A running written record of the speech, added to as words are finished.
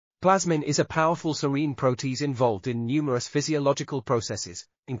Plasmin is a powerful serine protease involved in numerous physiological processes,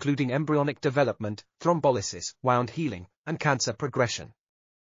 including embryonic development, thrombolysis, wound healing, and cancer progression.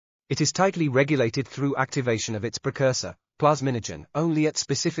 It is tightly regulated through activation of its precursor, plasminogen, only at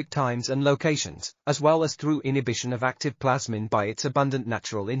specific times and locations, as well as through inhibition of active plasmin by its abundant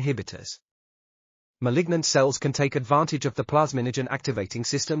natural inhibitors. Malignant cells can take advantage of the plasminogen activating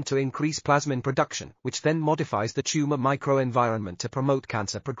system to increase plasmin production, which then modifies the tumor microenvironment to promote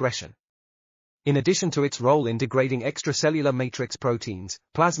cancer progression. In addition to its role in degrading extracellular matrix proteins,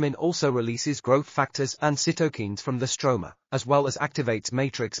 plasmin also releases growth factors and cytokines from the stroma, as well as activates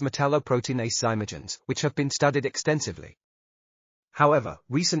matrix metalloproteinase zymogens, which have been studied extensively. However,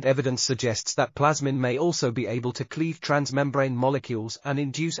 recent evidence suggests that plasmin may also be able to cleave transmembrane molecules and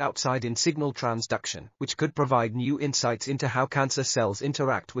induce outside-in signal transduction, which could provide new insights into how cancer cells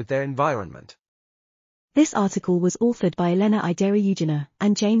interact with their environment. This article was authored by Elena Deryugina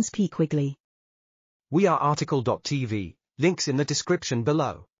and James P. Quigley. We are RTCLTV, links in the description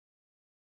below.